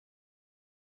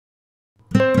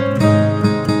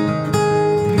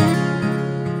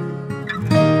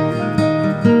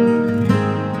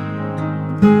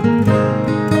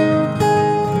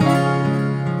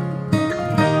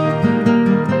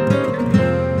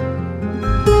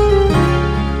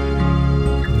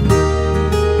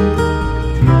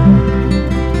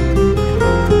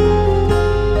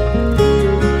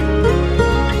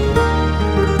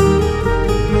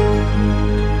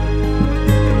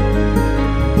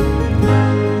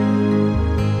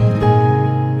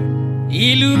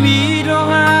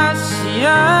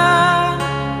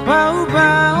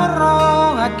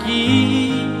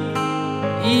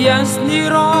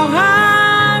Yasni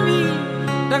rohami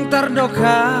dan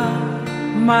tardoka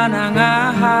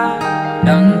manangaha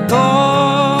dan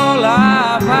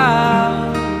tolap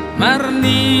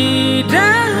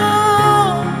marnida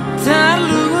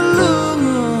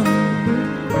Tarlungun-lungun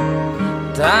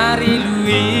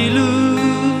tarilu-ilu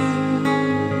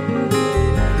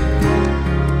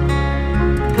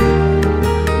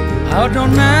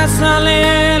Adona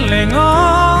saleleng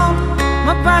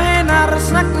Mambahen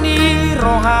arsak ni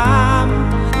roham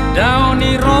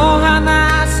dauni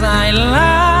rohana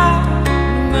sala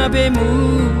ngabe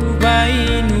muba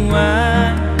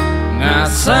nuaeng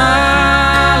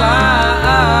ngasala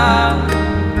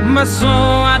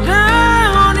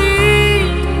masoadahon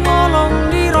Holong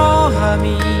di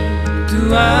rohami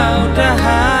tua udah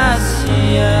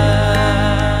Hasian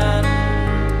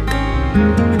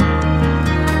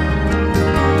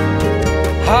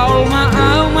Haol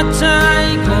mau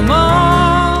macai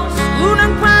Gomos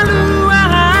unang palu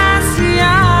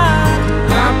Hasian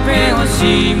Ape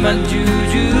hosi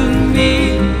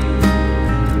manjujumi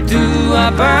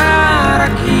tua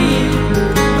baraki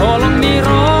Holong ni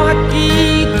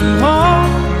rohakki tuho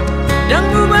dan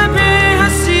muba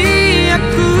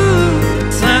hasiaku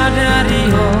sadari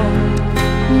ho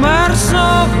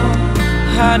marso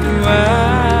hadua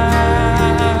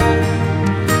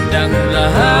dan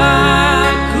ulah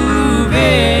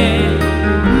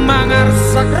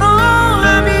arsak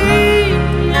rohami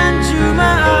yang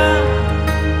cuma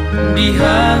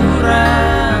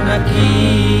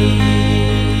dihangurangaki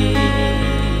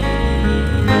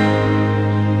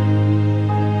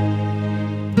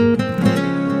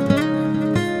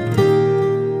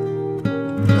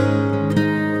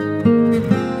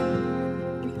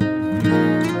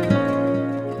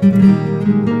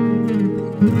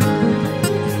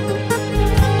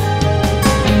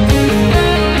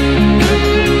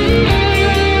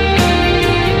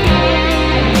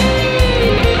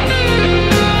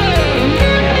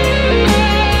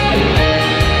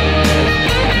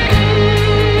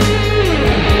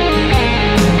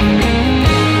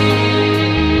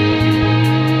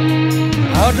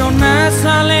Adona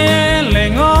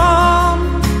saleleng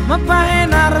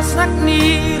Mambahen arsak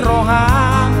ni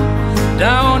roham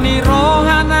dauni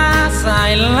rohana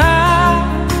sala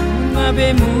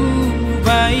ngabe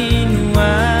muba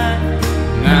nuaeng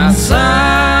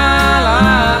ngasala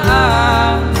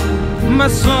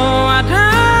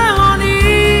masoadahon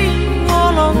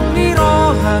Holong ni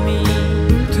rohami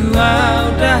tua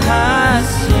udah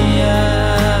Hasian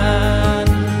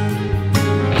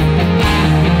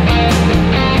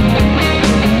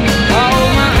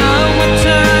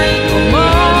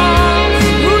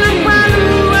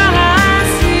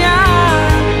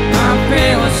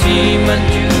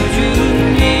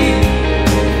menjunjungi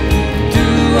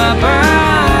tua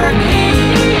baraki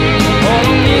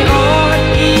Holong ni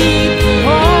rohakki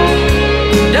tuho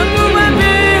dan muba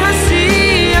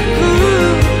hasiaku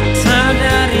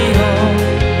sadari ho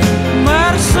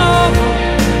marso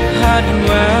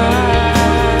hadua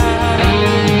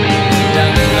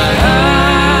dan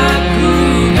aku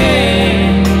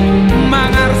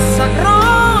mangarsak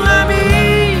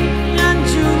rohami yang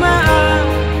cuma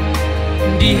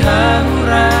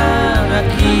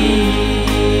dihangurangaki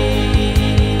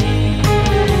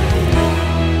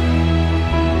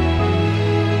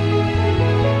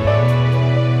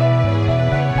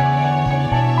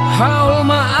Haol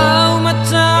mau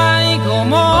macai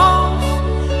Gomos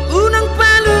unang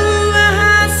palu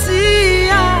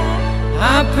Hasian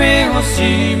Ape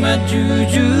hosi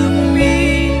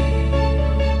majujumi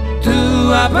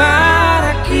tua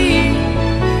baraki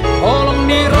Holong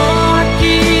ni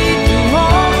rohakki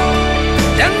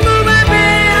dan muba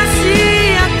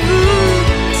hasiaku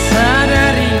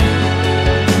sadari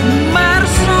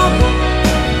marso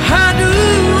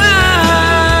hadua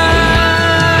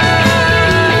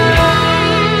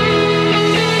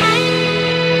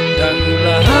dan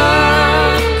ulah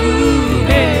aku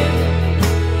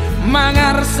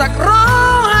mangarsak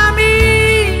rohami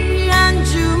yang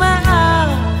cuma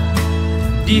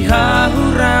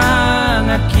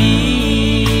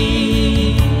dihangurangaki